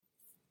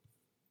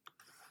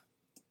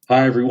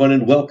Hi, everyone,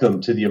 and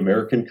welcome to the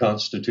American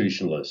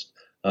Constitutionalist.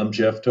 I'm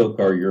Jeff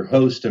Tokar, your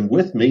host, and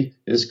with me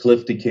is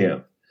Cliff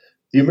DeCamp.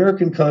 The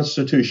American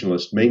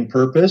Constitutionalist main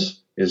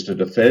purpose is to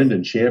defend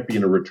and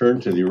champion a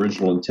return to the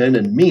original intent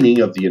and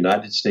meaning of the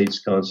United States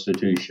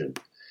Constitution.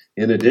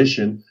 In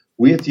addition,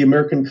 we at the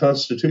American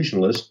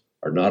Constitutionalist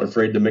are not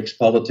afraid to mix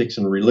politics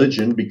and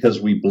religion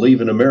because we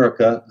believe in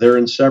America. They're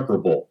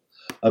inseparable.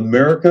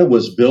 America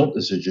was built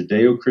as a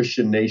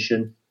Judeo-Christian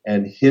nation,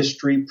 and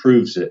history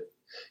proves it.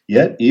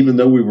 Yet, even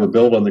though we were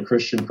built on the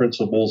Christian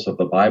principles of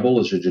the Bible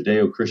as a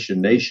Judeo-Christian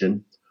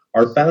nation,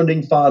 our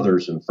founding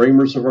fathers and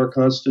framers of our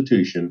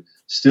Constitution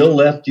still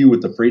left you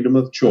with the freedom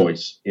of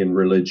choice in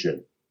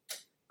religion.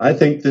 I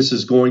think this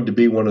is going to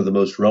be one of the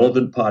most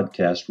relevant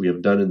podcasts we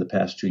have done in the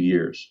past 2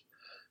 years.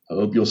 I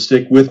hope you'll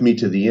stick with me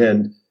to the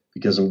end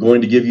because I'm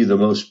going to give you the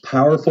most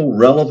powerful,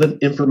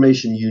 relevant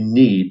information you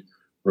need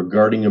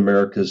regarding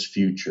America's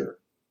future.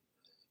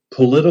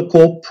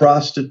 Political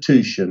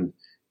prostitution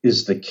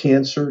is the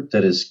cancer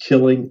that is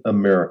killing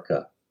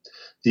America.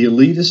 The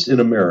elitists in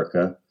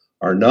America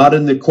are not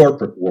in the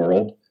corporate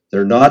world.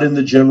 They're not in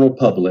the general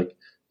public.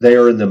 They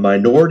are in the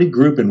minority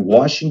group in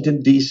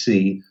Washington,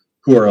 D.C.,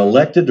 who are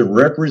elected to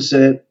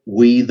represent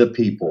we the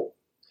people.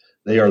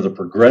 They are the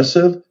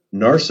progressive,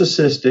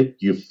 narcissistic,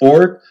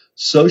 euphoric,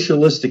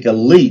 socialistic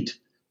elite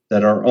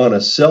that are on a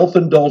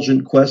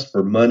self-indulgent quest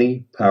for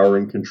money, power,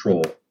 and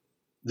control.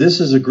 This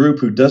is a group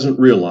who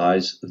doesn't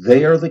realize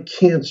they are the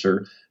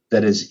cancer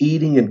that is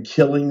eating and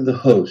killing the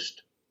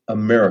host,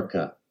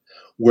 America,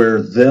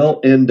 where they'll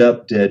end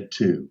up dead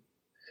too.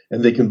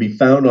 And they can be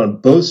found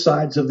on both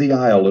sides of the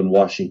aisle in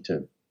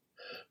Washington.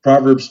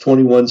 Proverbs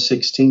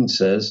 21:16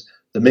 says,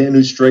 "The man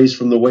who strays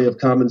from the way of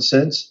common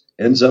sense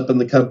ends up in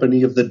the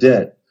company of the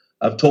dead."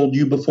 I've told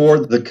you before,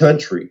 the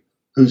country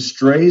who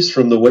strays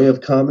from the way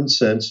of common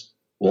sense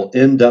will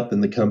end up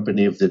in the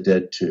company of the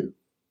dead too.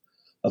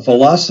 A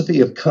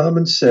philosophy of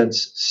common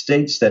sense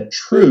states that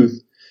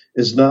truth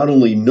is not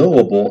only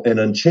knowable and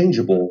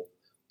unchangeable,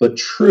 but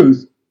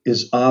truth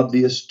is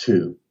obvious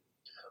too.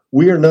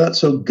 We are not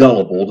so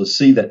gullible to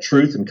see that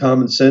truth and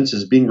common sense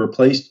is being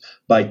replaced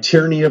by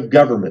tyranny of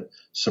government,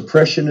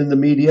 suppression in the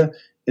media,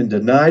 and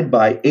denied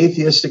by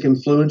atheistic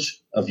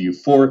influence of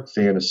euphoric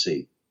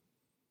fantasy.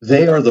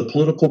 They are the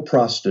political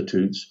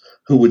prostitutes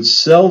who would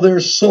sell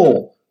their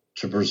soul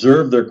to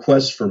preserve their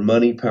quest for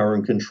money, power,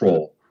 and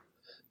control.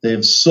 They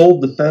have sold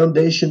the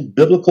foundation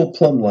biblical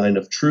plumb line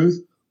of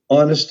truth,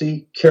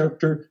 honesty,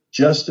 character,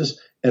 justice,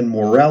 and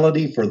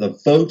morality for the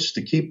votes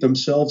to keep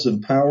themselves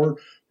in power,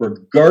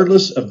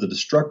 regardless of the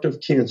destructive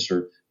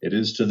cancer it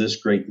is to this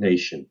great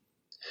nation.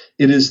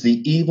 It is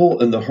the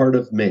evil in the heart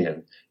of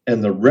man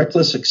and the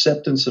reckless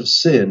acceptance of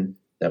sin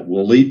that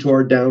will lead to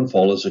our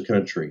downfall as a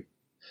country.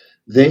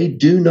 They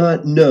do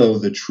not know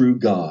the true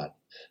God.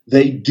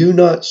 They do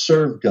not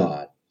serve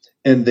God,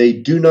 and they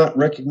do not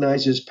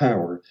recognize His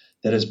power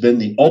that has been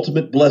the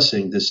ultimate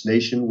blessing this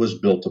nation was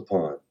built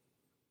upon.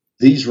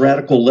 These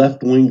radical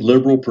left-wing,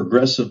 liberal,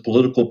 progressive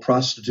political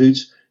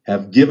prostitutes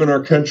have given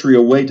our country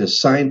away to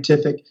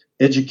scientific,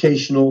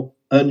 educational,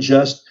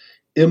 unjust,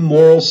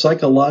 immoral,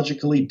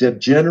 psychologically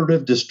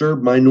degenerative,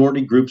 disturbed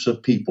minority groups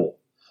of people,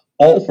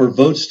 all for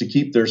votes to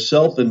keep their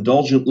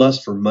self-indulgent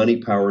lust for money,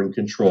 power, and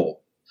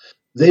control.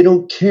 They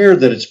don't care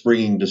that it's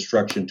bringing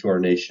destruction to our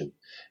nation,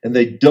 and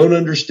they don't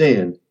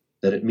understand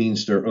that it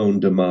means their own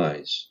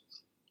demise.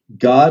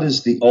 God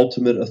is the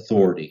ultimate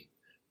authority.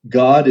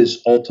 God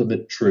is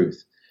ultimate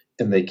truth.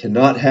 And they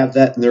cannot have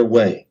that in their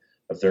way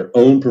of their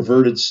own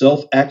perverted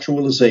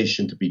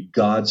self-actualization to be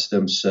gods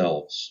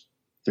themselves.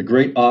 The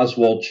great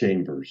Oswald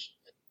Chambers: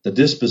 the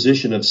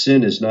disposition of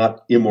sin is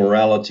not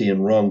immorality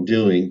and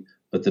wrongdoing,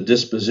 but the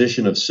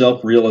disposition of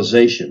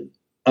self-realization.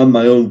 I'm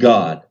my own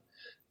God.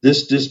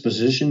 This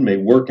disposition may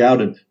work out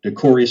in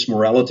decorous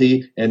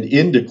morality and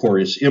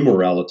indecorous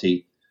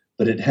immorality,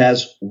 but it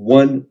has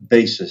one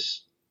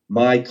basis: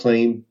 my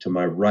claim to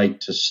my right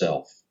to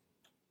self.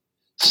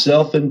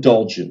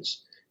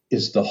 Self-indulgence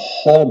is the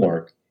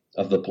hallmark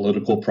of the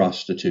political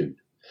prostitute.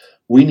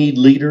 We need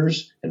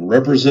leaders and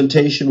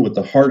representation with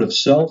the heart of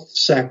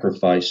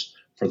self-sacrifice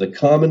for the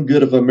common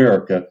good of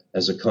America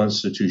as a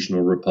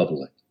constitutional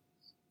republic.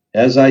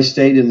 As I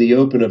state in the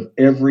open of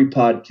every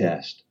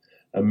podcast,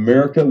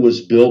 America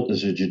was built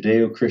as a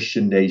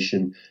Judeo-Christian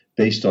nation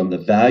based on the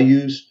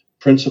values,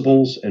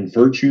 principles, and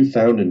virtue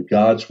found in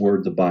God's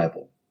Word, the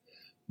Bible.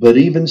 But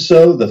even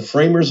so, the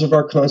framers of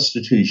our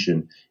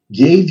Constitution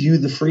gave you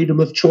the freedom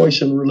of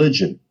choice in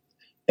religion.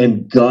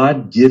 And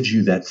God gives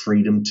you that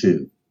freedom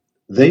too.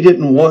 They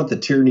didn't want the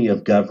tyranny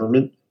of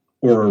government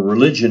or a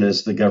religion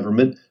as the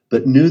government,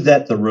 but knew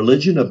that the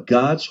religion of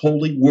God's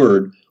holy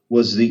word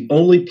was the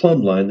only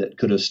plumb line that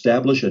could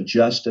establish a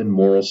just and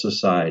moral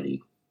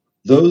society.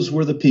 Those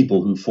were the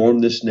people who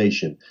formed this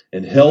nation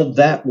and held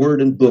that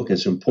word and book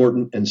as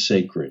important and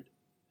sacred.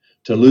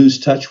 To lose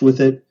touch with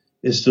it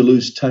is to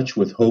lose touch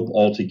with hope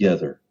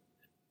altogether.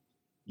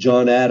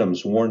 John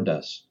Adams warned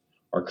us,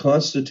 "Our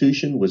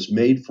Constitution was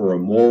made for a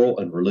moral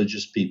and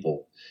religious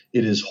people.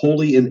 It is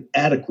wholly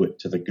inadequate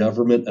to the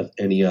government of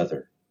any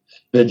other."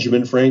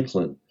 Benjamin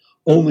Franklin,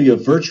 Only a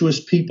virtuous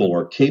people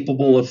are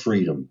capable of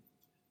freedom.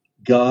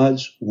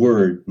 God's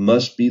word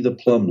must be the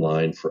plumb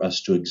line for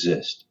us to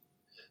exist.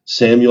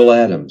 Samuel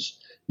Adams,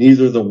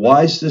 neither the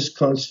wisest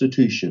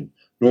constitution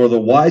nor the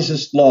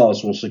wisest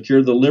laws will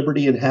secure the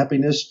liberty and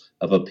happiness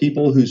of a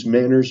people whose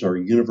manners are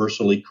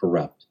universally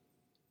corrupt.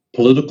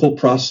 Political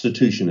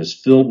prostitution is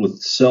filled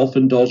with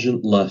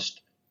self-indulgent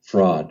lust,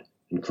 fraud,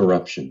 and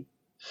corruption.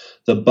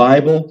 The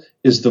Bible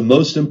is the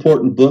most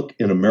important book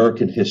in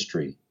American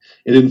history.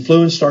 It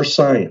influenced our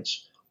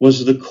science,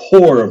 was the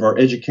core of our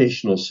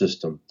educational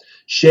system,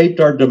 shaped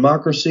our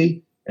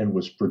democracy, and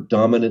was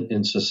predominant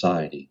in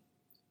society.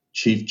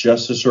 Chief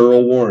Justice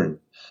Earl Warren,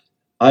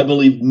 I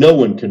believe no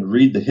one can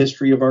read the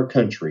history of our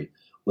country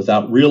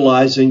without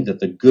realizing that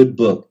the good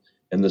book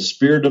and the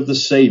spirit of the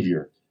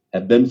Savior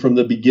have been from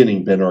the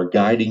beginning been our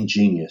guiding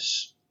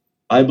genius.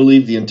 I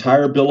believe the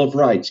entire Bill of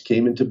Rights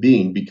came into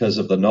being because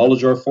of the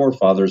knowledge our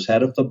forefathers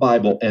had of the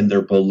Bible and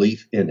their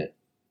belief in it.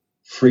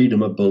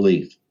 Freedom of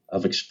belief,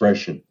 of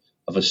expression,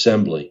 of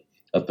assembly,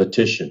 of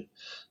petition,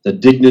 the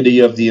dignity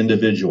of the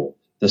individual,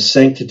 the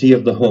sanctity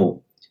of the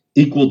home,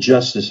 equal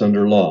justice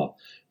under law,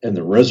 and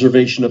the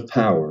reservation of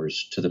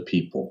powers to the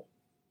people.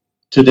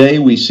 Today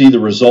we see the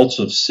results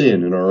of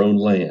sin in our own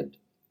land: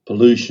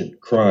 pollution,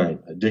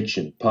 crime,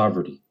 addiction,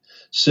 poverty.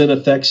 Sin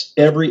affects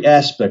every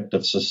aspect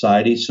of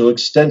society so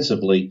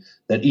extensively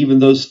that even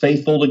those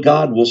faithful to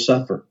God will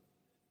suffer.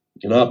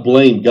 We cannot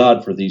blame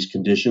God for these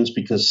conditions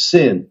because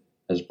sin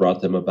has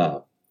brought them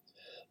about.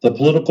 The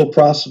political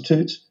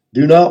prostitutes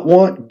do not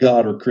want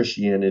God or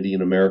Christianity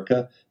in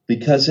America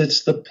because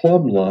it's the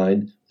plumb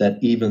line that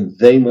even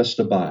they must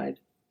abide.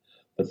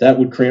 But that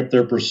would cramp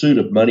their pursuit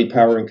of money,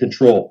 power, and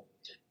control.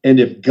 And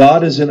if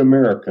God is in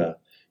America,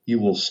 you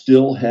will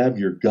still have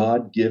your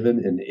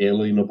God-given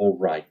inalienable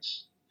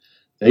rights.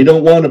 They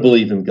don't want to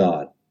believe in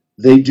God.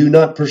 They do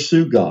not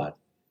pursue God,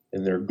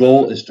 and their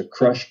goal is to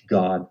crush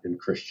God and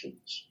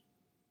Christians.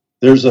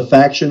 There's a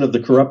faction of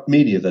the corrupt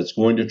media that's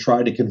going to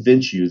try to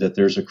convince you that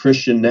there's a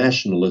Christian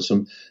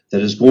nationalism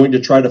that is going to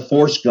try to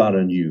force God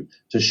on you,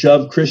 to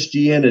shove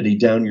Christianity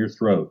down your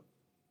throat.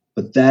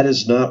 But that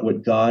is not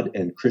what God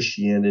and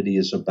Christianity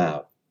is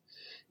about.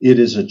 It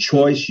is a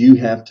choice you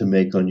have to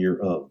make on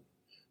your own,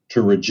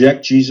 to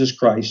reject Jesus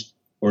Christ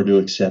or to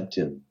accept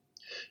him.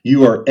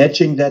 You are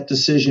etching that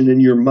decision in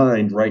your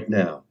mind right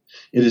now.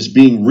 It is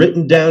being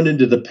written down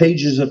into the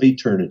pages of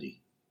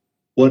eternity.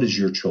 What is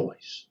your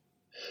choice?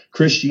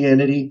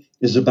 Christianity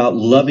is about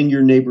loving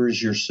your neighbor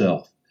as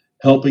yourself,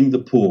 helping the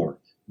poor,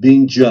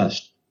 being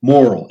just,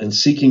 moral, and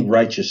seeking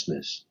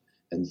righteousness.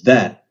 And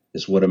that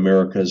is what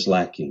America is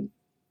lacking.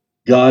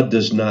 God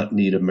does not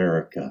need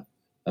America.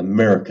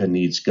 America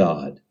needs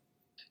God.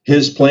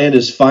 His plan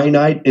is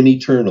finite and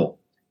eternal.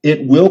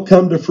 It will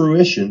come to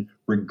fruition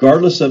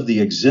regardless of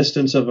the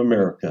existence of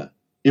America.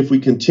 If we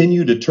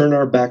continue to turn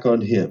our back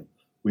on him,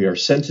 we are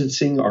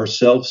sentencing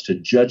ourselves to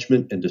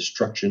judgment and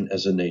destruction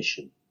as a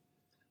nation.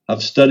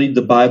 I've studied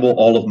the Bible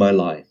all of my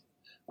life.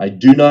 I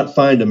do not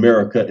find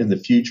America in the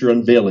future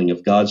unveiling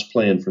of God's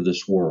plan for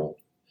this world.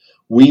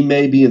 We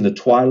may be in the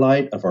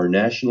twilight of our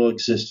national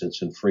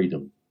existence and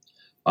freedom.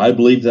 I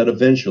believe that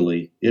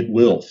eventually it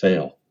will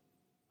fail.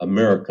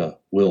 America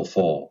will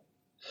fall.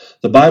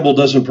 The Bible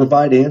doesn't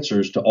provide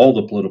answers to all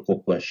the political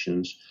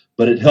questions,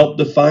 but it helped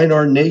define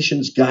our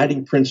nation's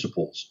guiding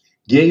principles,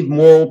 gave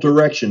moral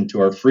direction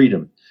to our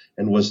freedom,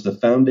 and was the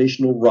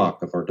foundational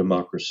rock of our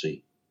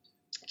democracy.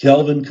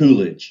 Calvin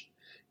Coolidge,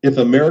 if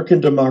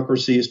American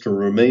democracy is to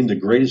remain the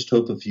greatest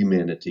hope of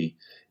humanity,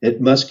 it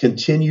must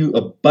continue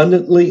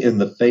abundantly in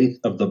the faith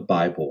of the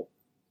Bible.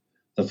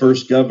 The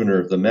first governor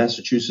of the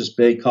Massachusetts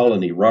Bay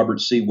Colony,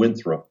 Robert C.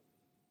 Winthrop,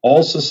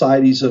 all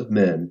societies of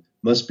men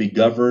must be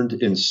governed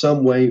in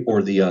some way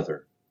or the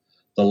other.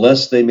 The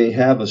less they may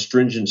have of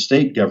stringent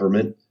state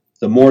government,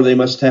 the more they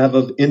must have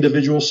of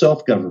individual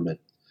self-government.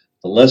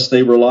 The less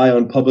they rely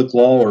on public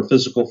law or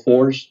physical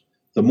force,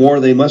 the more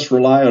they must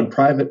rely on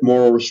private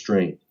moral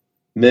restraint.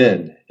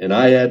 Men, and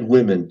I add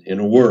women, in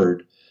a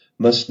word,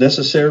 must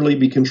necessarily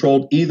be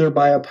controlled either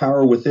by a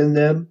power within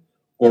them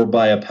or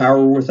by a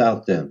power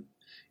without them,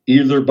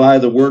 either by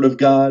the word of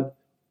God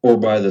or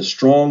by the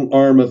strong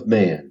arm of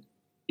man,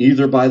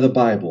 either by the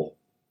Bible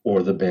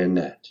or the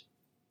bayonet.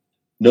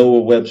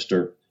 Noah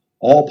Webster,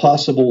 all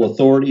possible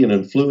authority and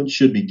influence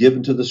should be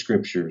given to the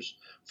Scriptures,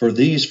 for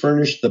these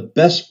furnish the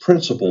best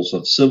principles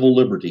of civil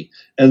liberty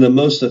and the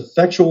most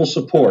effectual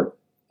support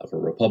of a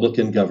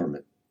Republican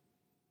government.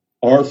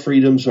 Our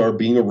freedoms are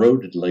being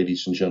eroded,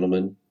 ladies and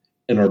gentlemen,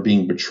 and are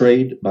being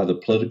betrayed by the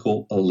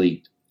political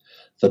elite,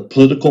 the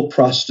political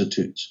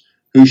prostitutes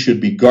who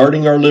should be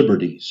guarding our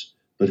liberties,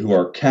 but who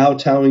are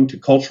kowtowing to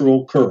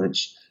cultural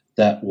currents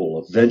that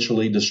will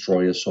eventually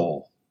destroy us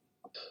all.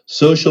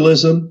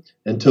 Socialism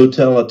and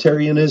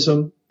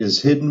totalitarianism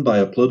is hidden by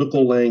a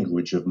political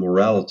language of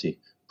morality,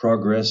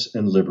 progress,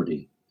 and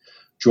liberty.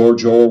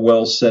 George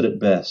Orwell said it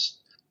best: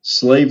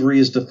 slavery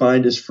is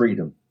defined as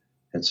freedom,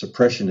 and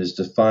suppression is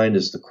defined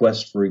as the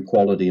quest for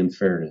equality and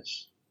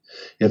fairness.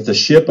 If the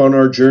ship on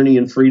our journey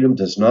in freedom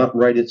does not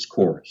right its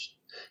course,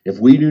 if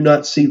we do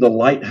not see the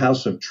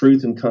lighthouse of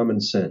truth and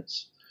common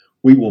sense,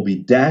 we will be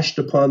dashed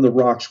upon the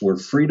rocks where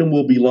freedom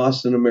will be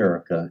lost in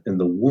America and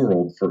the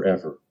world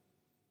forever.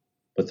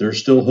 But there's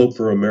still hope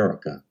for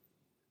America.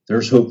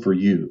 There's hope for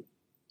you.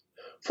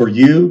 For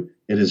you,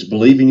 it is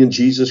believing in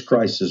Jesus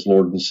Christ as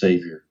Lord and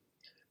Savior.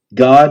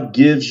 God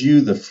gives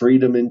you the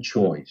freedom and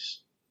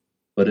choice,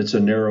 but it's a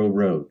narrow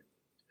road.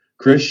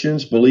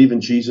 Christians believe in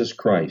Jesus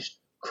Christ,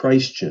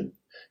 Christian,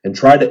 and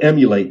try to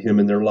emulate him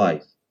in their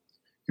life.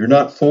 You're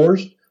not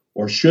forced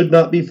or should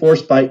not be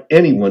forced by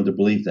anyone to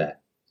believe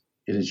that.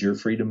 It is your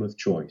freedom of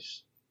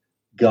choice.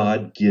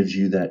 God gives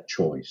you that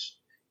choice.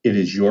 It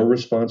is your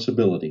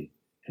responsibility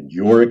and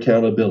your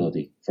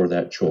accountability for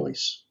that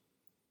choice.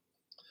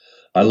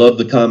 I love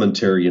the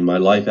commentary in my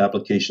Life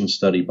Application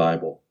Study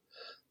Bible.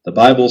 The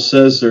Bible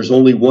says there's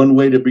only one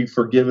way to be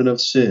forgiven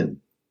of sin,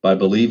 by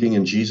believing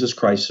in Jesus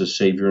Christ as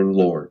Savior and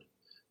Lord.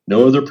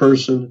 No other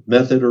person,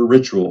 method, or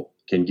ritual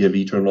can give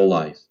eternal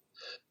life.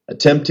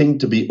 Attempting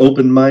to be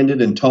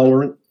open-minded and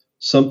tolerant,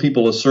 some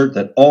people assert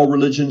that all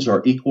religions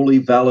are equally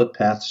valid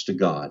paths to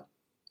God.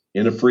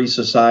 In a free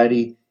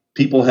society,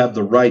 people have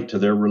the right to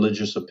their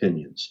religious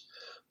opinions,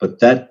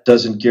 but that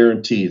doesn't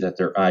guarantee that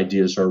their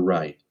ideas are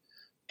right.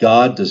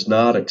 God does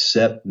not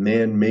accept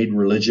man-made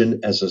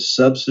religion as a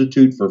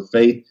substitute for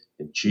faith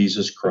in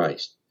Jesus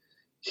Christ.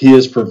 He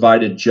has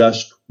provided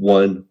just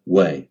one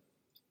way,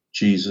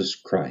 Jesus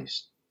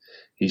Christ.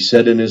 He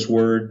said in his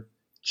word,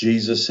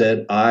 Jesus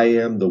said, I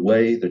am the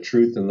way, the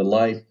truth, and the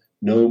life.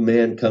 No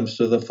man comes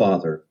to the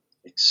Father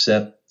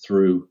except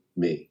through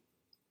me.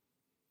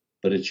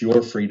 But it's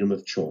your freedom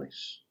of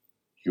choice,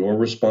 your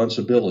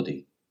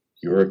responsibility,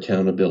 your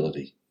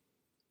accountability.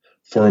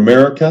 For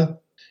America,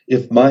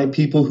 if my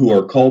people who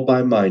are called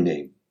by my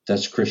name,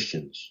 that's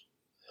Christians,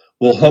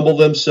 will humble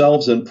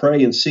themselves and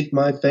pray and seek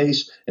my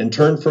face and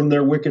turn from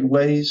their wicked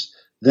ways,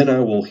 then I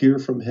will hear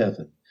from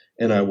heaven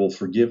and I will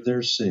forgive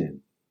their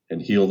sin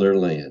and heal their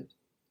land.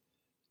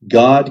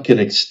 God can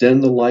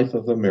extend the life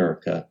of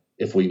America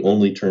if we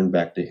only turn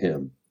back to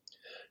him.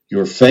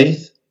 Your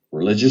faith,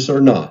 religious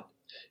or not,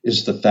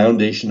 is the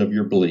foundation of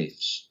your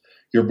beliefs.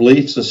 Your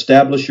beliefs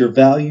establish your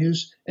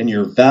values, and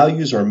your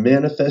values are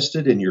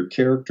manifested in your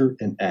character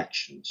and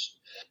actions.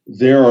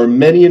 There are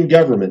many in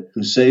government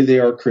who say they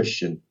are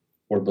Christian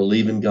or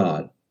believe in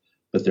God,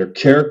 but their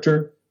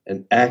character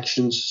and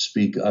actions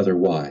speak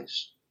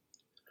otherwise.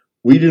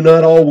 We do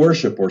not all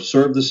worship or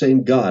serve the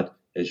same God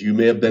as you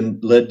may have been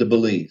led to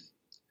believe,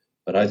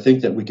 but I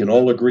think that we can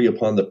all agree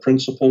upon the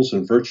principles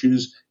and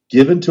virtues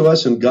given to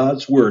us in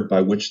God's Word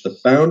by which the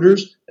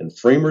founders and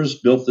framers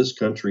built this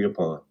country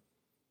upon.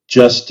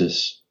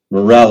 Justice,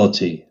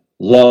 morality,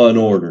 law and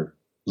order,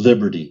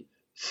 liberty,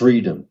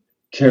 freedom,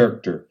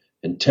 character,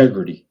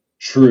 integrity,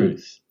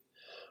 truth.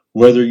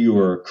 Whether you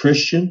are a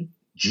Christian,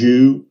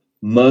 Jew,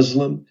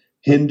 Muslim,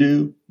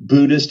 Hindu,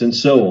 Buddhist, and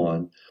so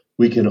on,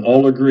 we can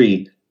all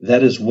agree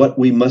that is what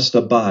we must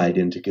abide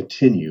in to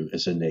continue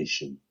as a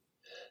nation.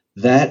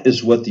 That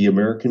is what the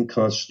American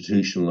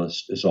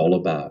Constitutionalist is all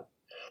about.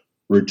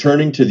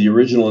 Returning to the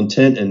original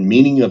intent and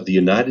meaning of the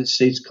United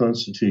States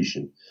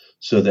Constitution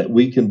so that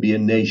we can be a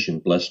nation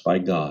blessed by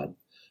God.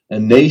 A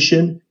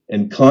nation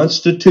and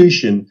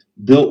constitution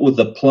built with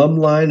the plumb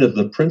line of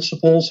the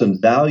principles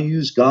and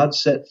values God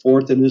set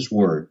forth in his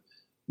word,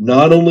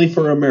 not only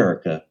for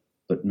America,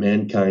 but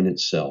mankind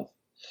itself.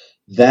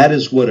 That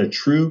is what a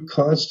true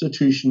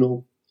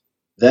conservative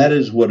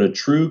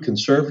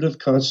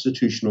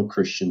constitutional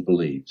Christian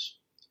believes.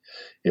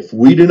 If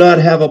we do not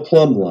have a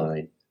plumb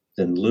line,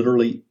 then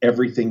literally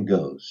everything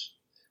goes.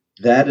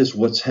 That is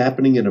what's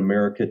happening in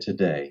America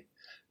today.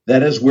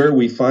 That is where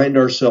we find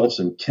ourselves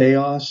in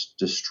chaos,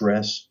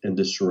 distress, and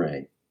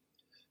disarray.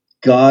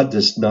 God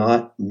does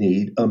not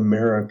need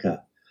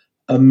America.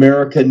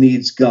 America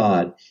needs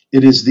God.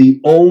 It is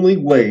the only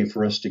way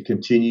for us to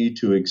continue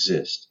to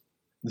exist.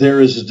 There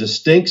is a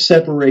distinct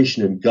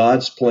separation in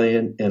God's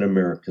plan and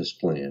America's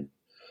plan.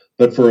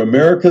 But for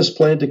America's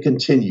plan to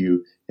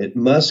continue, it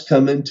must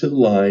come into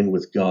line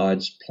with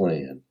God's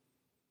plan.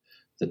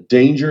 The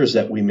danger is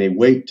that we may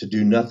wait to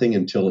do nothing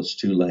until it's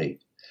too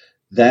late.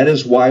 That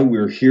is why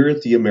we're here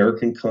at the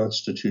American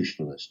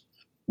Constitutionalist.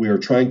 We are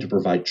trying to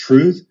provide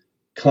truth,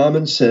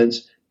 common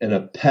sense, and a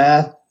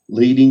path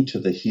leading to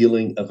the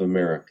healing of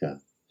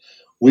America.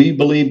 We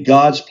believe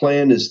God's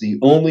plan is the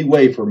only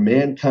way for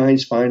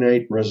mankind's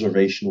finite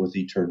reservation with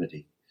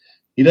eternity.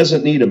 He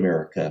doesn't need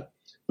America,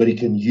 but he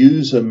can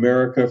use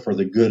America for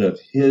the good of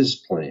his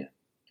plan,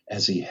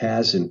 as he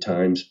has in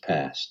times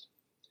past.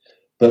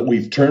 But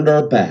we've turned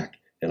our back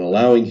in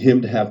allowing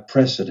him to have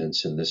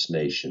precedence in this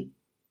nation.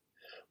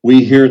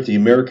 We here at the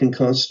American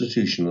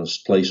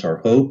Constitutionalist place our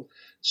hope,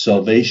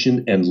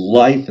 salvation, and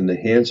life in the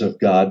hands of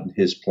God and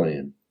his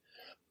plan.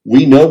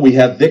 We know we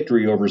have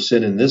victory over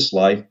sin in this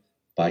life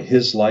by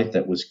his life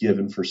that was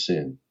given for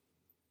sin.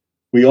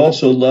 We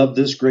also love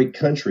this great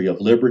country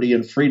of liberty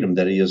and freedom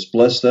that he has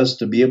blessed us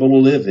to be able to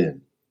live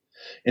in.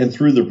 And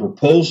through the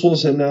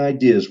proposals and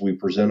ideas we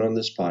present on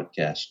this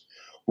podcast,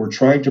 we're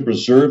trying to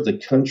preserve the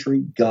country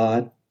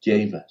God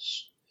gave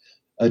us.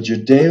 a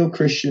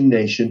Judeo-Christian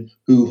nation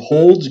who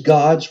holds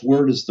God's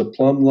word as the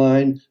plumb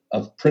line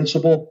of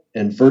principle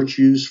and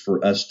virtues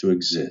for us to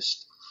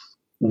exist.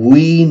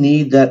 We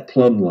need that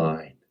plumb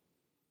line.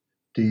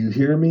 Do you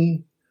hear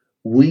me?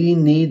 We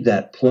need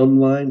that plumb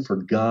line for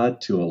God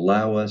to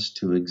allow us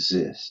to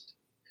exist.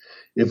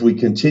 If we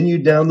continue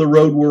down the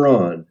road we're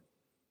on,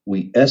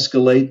 we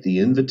escalate the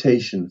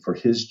invitation for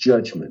his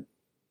judgment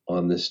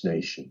on this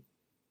nation.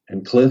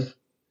 And Cliff,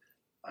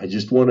 I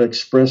just want to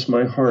express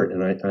my heart,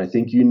 and I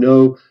think you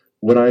know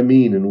what I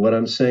mean and what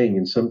I'm saying,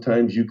 and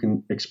sometimes you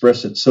can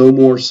express it so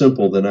more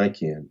simple than I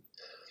can.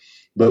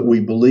 But we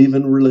believe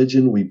in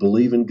religion, we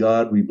believe in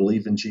God, we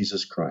believe in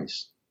Jesus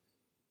Christ.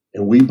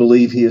 And we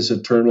believe he is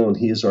eternal and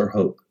he is our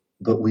hope.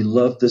 But we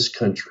love this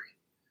country.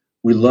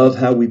 We love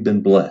how we've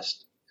been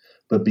blessed.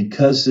 But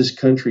because this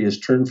country has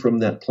turned from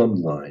that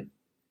plumb line,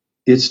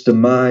 its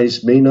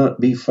demise may not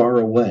be far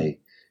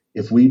away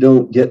if we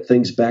don't get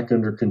things back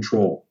under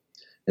control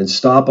and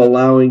stop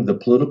allowing the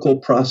political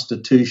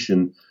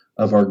prostitution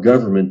of our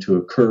government to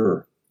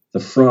occur, the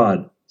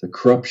fraud, the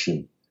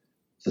corruption,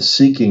 the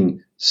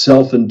seeking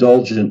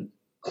self-indulgent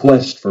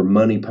quest for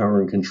money,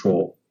 power, and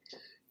control.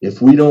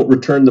 If we don't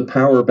return the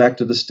power back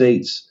to the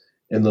states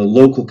and the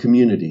local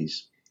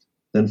communities,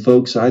 then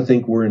folks, I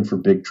think we're in for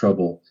big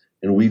trouble.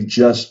 And we've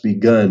just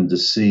begun to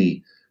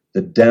see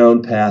the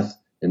down path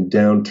and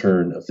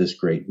downturn of this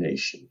great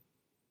nation.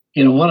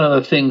 You know, one of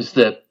the things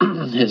that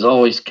has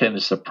always kind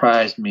of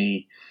surprised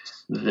me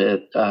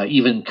that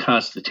even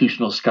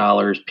constitutional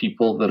scholars,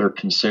 people that are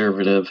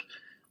conservative,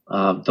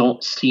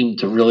 don't seem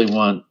to really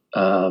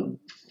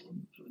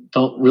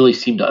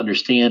seem to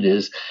understand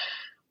is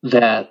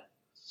that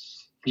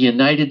the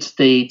United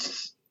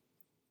States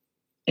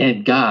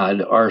and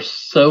God are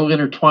so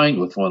intertwined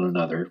with one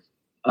another,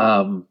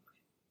 and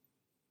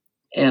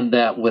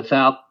that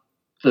without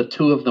the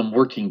two of them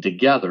working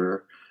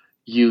together,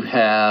 you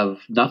have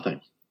nothing.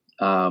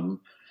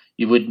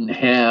 You wouldn't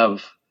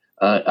have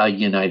a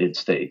United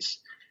States.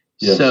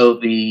 Yes. So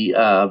we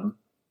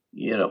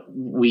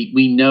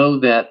know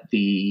that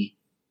the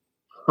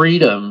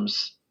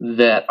freedoms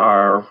that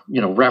are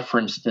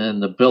referenced in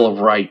the Bill of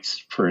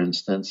Rights, for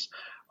instance,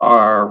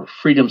 are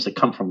freedoms that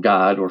come from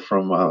God or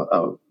from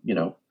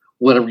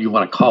whatever you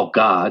want to call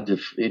God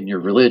in your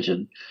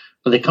religion,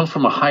 but they come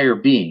from a higher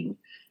being.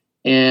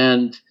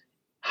 And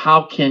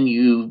how can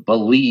you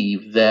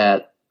believe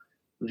that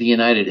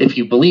if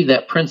you believe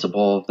that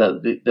principle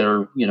that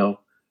there,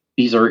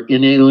 these are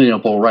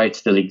inalienable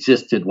rights that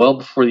existed well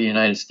before the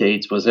United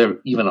States was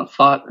even a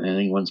thought in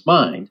anyone's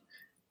mind.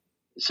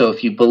 So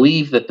if you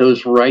believe that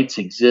those rights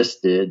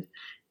existed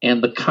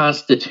and the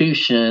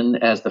Constitution,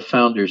 as the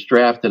founders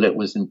drafted it,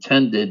 was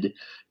intended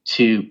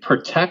to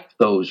protect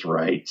those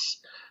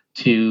rights,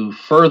 to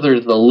further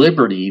the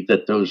liberty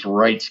that those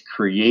rights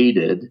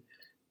created,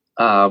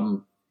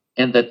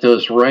 and that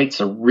those rights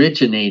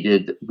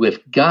originated with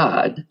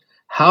God,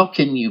 how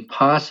can you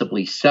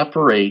possibly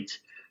separate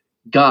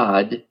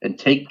God and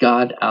take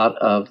God out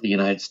of the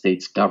United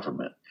States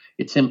government?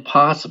 It's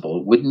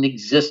impossible. It wouldn't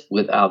exist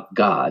without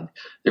God.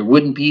 There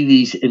wouldn't be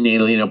these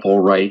inalienable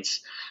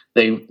rights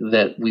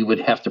that we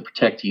would have to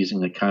protect using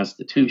the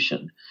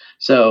Constitution.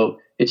 So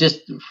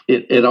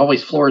it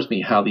always floors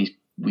me how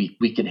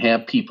we can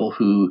have people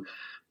who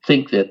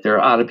think that there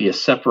ought to be a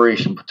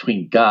separation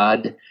between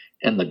God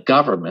and the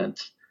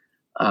government,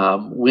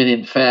 when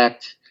in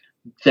fact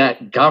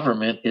that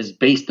government is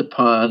based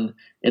upon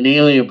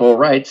inalienable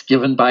rights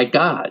given by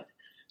God.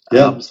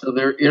 Yeah. So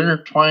they're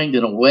intertwined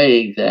in a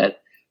way that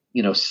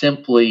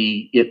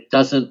simply it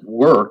doesn't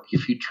work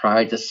if you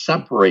try to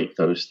separate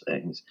those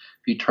things.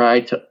 If you try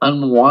to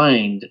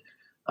unwind,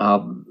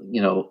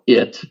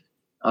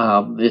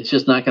 it's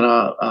just not going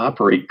to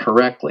operate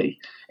correctly.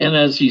 And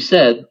as you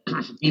said,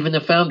 even the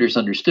founders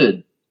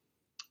understood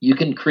you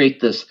can create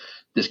this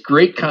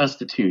great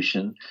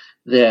constitution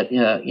that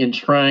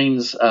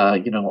enshrines,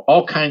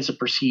 all kinds of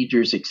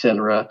procedures, et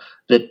cetera,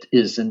 that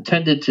is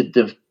intended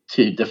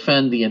to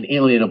defend the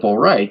inalienable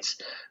rights,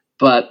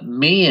 but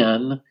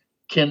man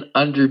can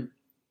under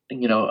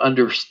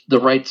the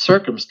right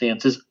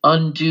circumstances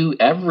undo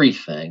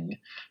everything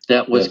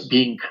that was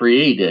being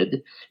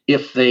created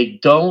if they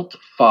don't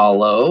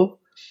follow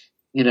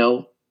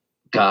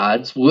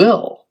God's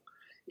will.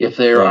 If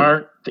there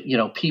aren't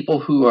people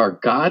who are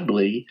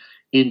godly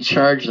in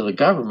charge of the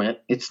government,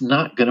 it's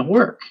not going to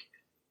work.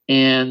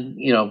 And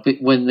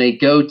when they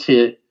go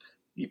to,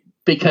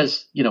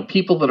 because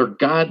people that are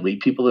godly,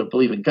 people that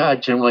believe in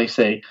God, generally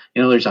say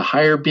there's a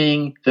higher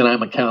being that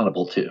I'm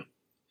accountable to.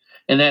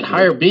 And that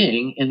higher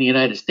being in the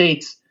United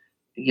States,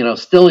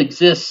 still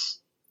exists.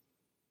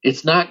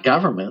 It's not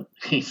government.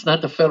 It's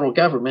not the federal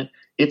government.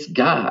 It's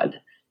God.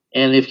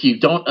 And if you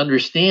don't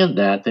understand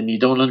that, then you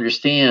don't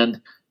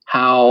understand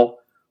how,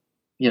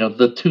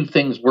 the two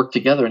things work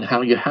together and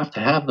how you have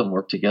to have them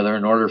work together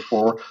in order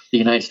for the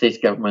United States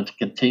government to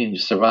continue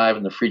to survive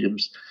and the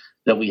freedoms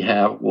that we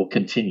have will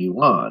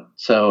continue on.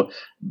 So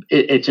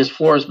it just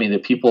floors me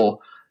that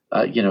people,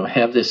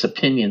 have this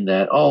opinion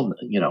that,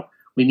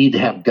 we need to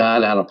have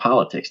God out of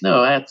politics.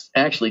 No, that's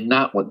actually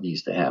not what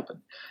needs to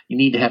happen. You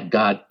need to have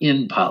God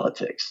in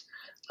politics,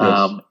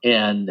 Yes.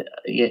 and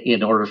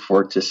in order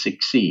for it to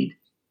succeed.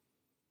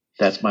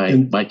 That's my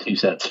 2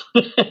 cents.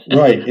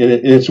 Right, and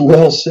it's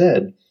well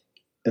said,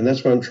 and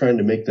that's why I'm trying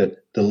to make that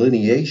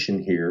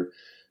delineation here,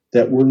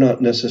 that we're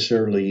not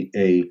necessarily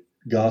a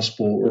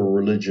gospel or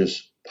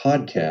religious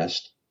podcast,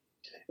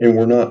 and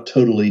we're not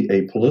totally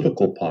a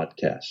political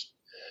podcast,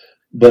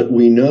 but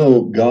we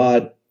know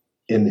God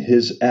in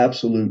his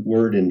absolute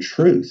word and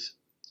truth,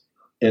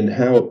 and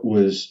how it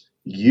was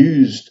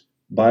used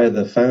by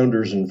the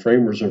founders and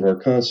framers of our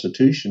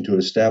Constitution to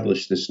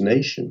establish this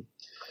nation,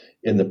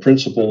 and the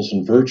principles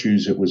and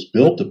virtues it was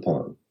built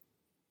upon.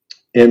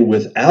 And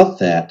without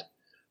that,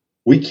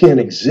 we can't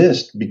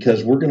exist,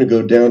 because we're going to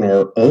go down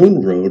our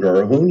own road,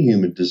 our own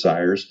human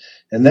desires,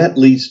 and that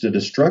leads to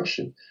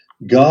destruction.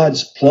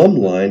 God's plumb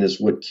line is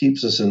what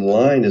keeps us in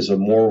line as a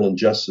moral and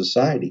just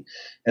society.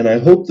 And I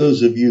hope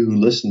those of you who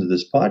listen to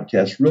this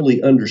podcast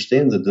really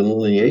understand the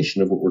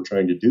delineation of what we're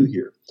trying to do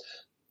here.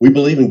 We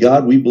believe in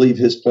God. We believe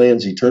his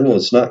plan's eternal.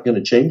 It's not going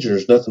to change.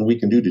 There's nothing we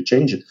can do to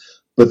change it.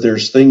 But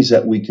there's things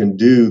that we can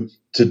do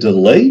to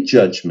delay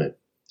judgment,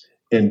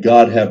 and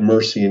God have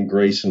mercy and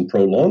grace and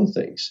prolong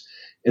things.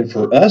 And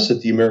for us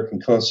at the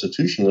American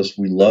Constitutionalist,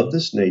 we love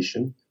this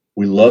nation.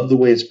 We love the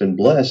way it's been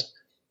blessed,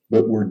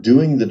 but we're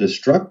doing the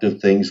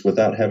destructive things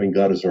without having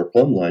God as our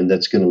plumb line.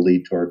 That's going to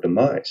lead to our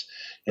demise.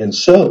 And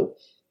so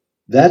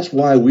that's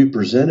why we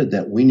presented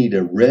that we need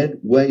a red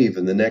wave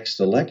in the next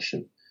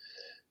election.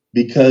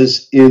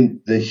 Because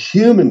in the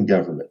human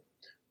government,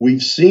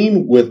 we've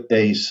seen with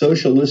a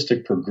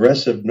socialistic,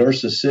 progressive,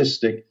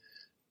 narcissistic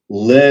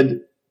led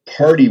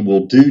party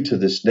will do to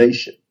this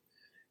nation.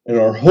 And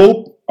our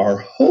hope,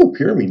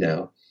 hear me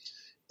now,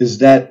 is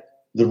that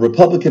the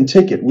Republican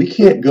ticket, we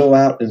can't go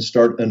out and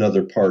start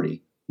another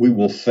party. We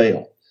will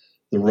fail.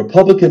 The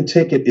Republican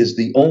ticket is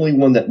the only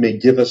one that may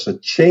give us a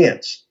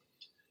chance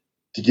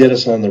to get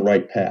us on the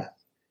right path.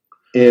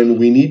 And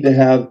we need to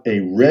have a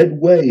red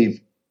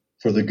wave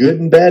for the good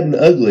and bad and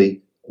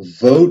ugly.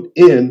 Vote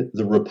in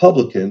the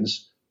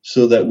Republicans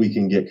so that we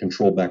can get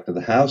control back to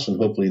the House and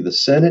hopefully the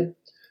Senate,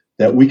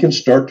 that we can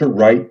start to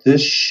right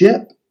this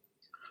ship.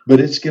 But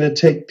it's going to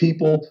take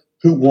people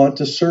who want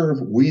to serve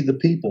we the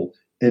people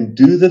and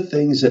do the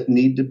things that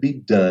need to be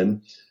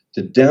done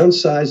to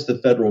downsize the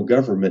federal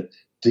government,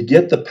 to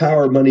get the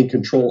power, money,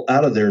 control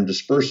out of there and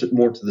disperse it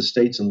more to the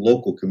states and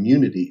local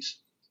communities.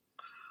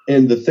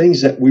 And the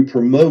things that we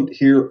promote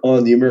here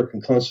on the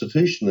American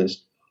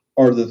Constitutionalist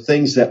are the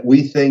things that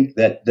we think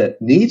that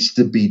needs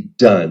to be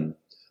done.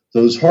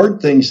 Those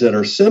hard things that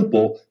are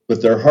simple,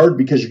 but they're hard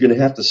because you're going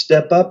to have to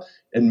step up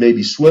and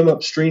maybe swim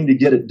upstream to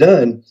get it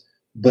done.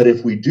 But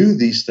if we do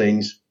these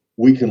things,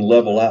 we can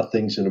level out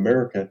things in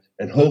America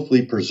and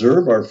hopefully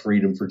preserve our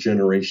freedom for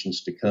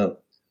generations to come.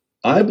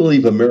 I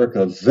believe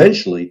America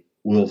eventually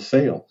will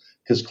fail,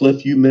 because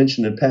Cliff, you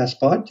mentioned in past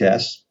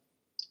podcasts,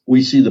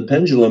 we see the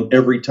pendulum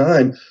every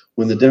time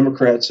when the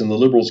Democrats and the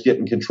liberals get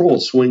in control,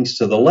 it swings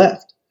to the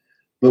left.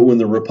 But when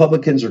the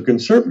Republicans or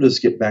conservatives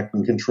get back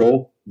in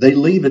control, they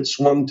leave it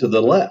swung to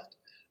the left.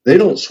 They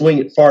don't swing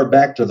it far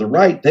back to the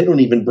right. They don't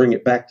even bring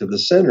it back to the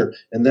center.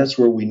 And that's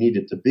where we need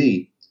it to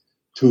be,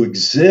 to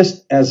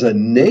exist as a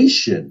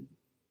nation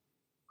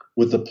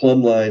with the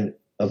plumb line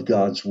of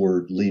God's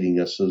word leading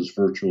us, those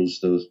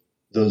virtues,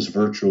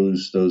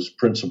 those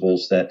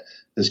principles that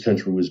this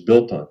country was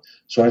built on.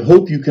 So I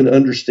hope you can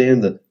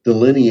understand the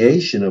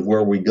delineation of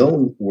where we're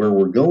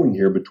going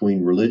here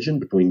between religion,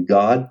 between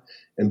God,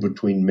 and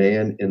between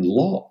man and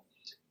law.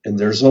 And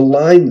there's a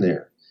line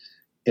there.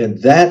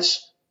 And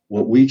that's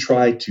what we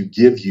try to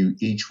give you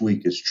each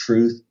week, is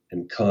truth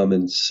and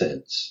common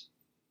sense.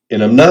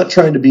 And I'm not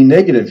trying to be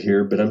negative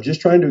here, but I'm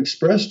just trying to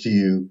express to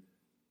you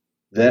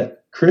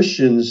that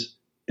Christians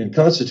and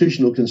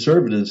constitutional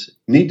conservatives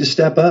need to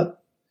step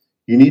up.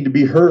 You need to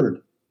be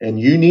heard, and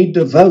you need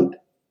to vote.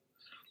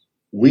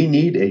 We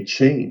need a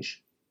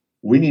change.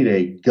 We need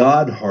a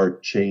God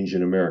heart change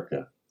in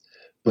America.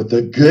 But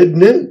the good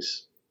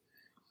news,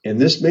 and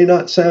this may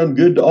not sound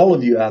good to all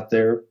of you out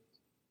there,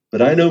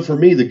 but I know for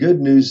me, the good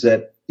news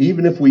that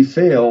even if we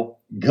fail,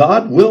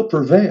 God will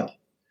prevail.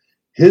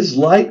 His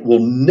light will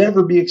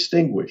never be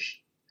extinguished.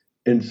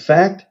 In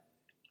fact,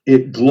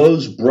 it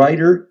glows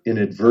brighter in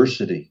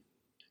adversity.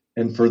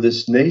 And for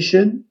this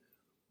nation,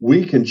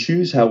 we can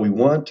choose how we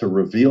want to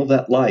reveal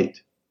that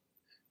light.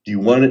 Do you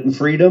want it in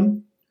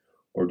freedom,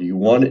 or do you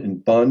want it in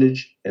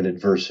bondage and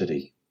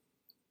adversity?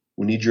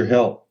 We need your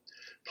help.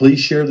 Please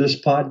share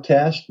this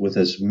podcast with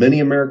as many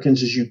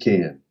Americans as you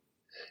can.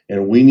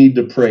 And we need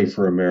to pray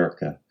for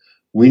America.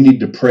 We need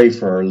to pray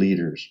for our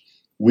leaders.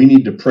 We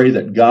need to pray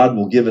that God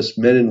will give us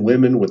men and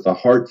women with a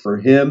heart for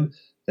him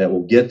that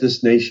will get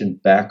this nation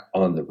back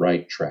on the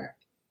right track.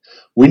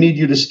 We need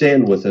you to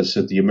stand with us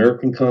at the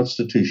American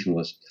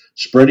Constitutionalist,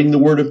 spreading the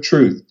word of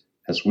truth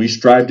as we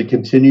strive to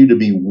continue to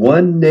be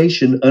one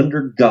nation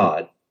under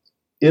God,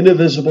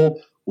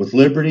 indivisible, with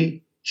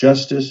liberty,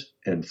 justice,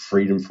 and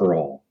freedom for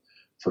all.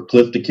 For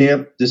Cliff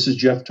DeCamp, this is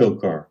Jeff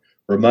Tokar,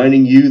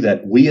 reminding you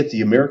that we at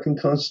the American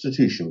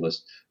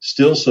Constitutionalist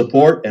still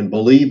support and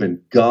believe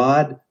in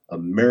God,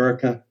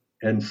 America,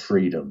 and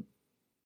freedom.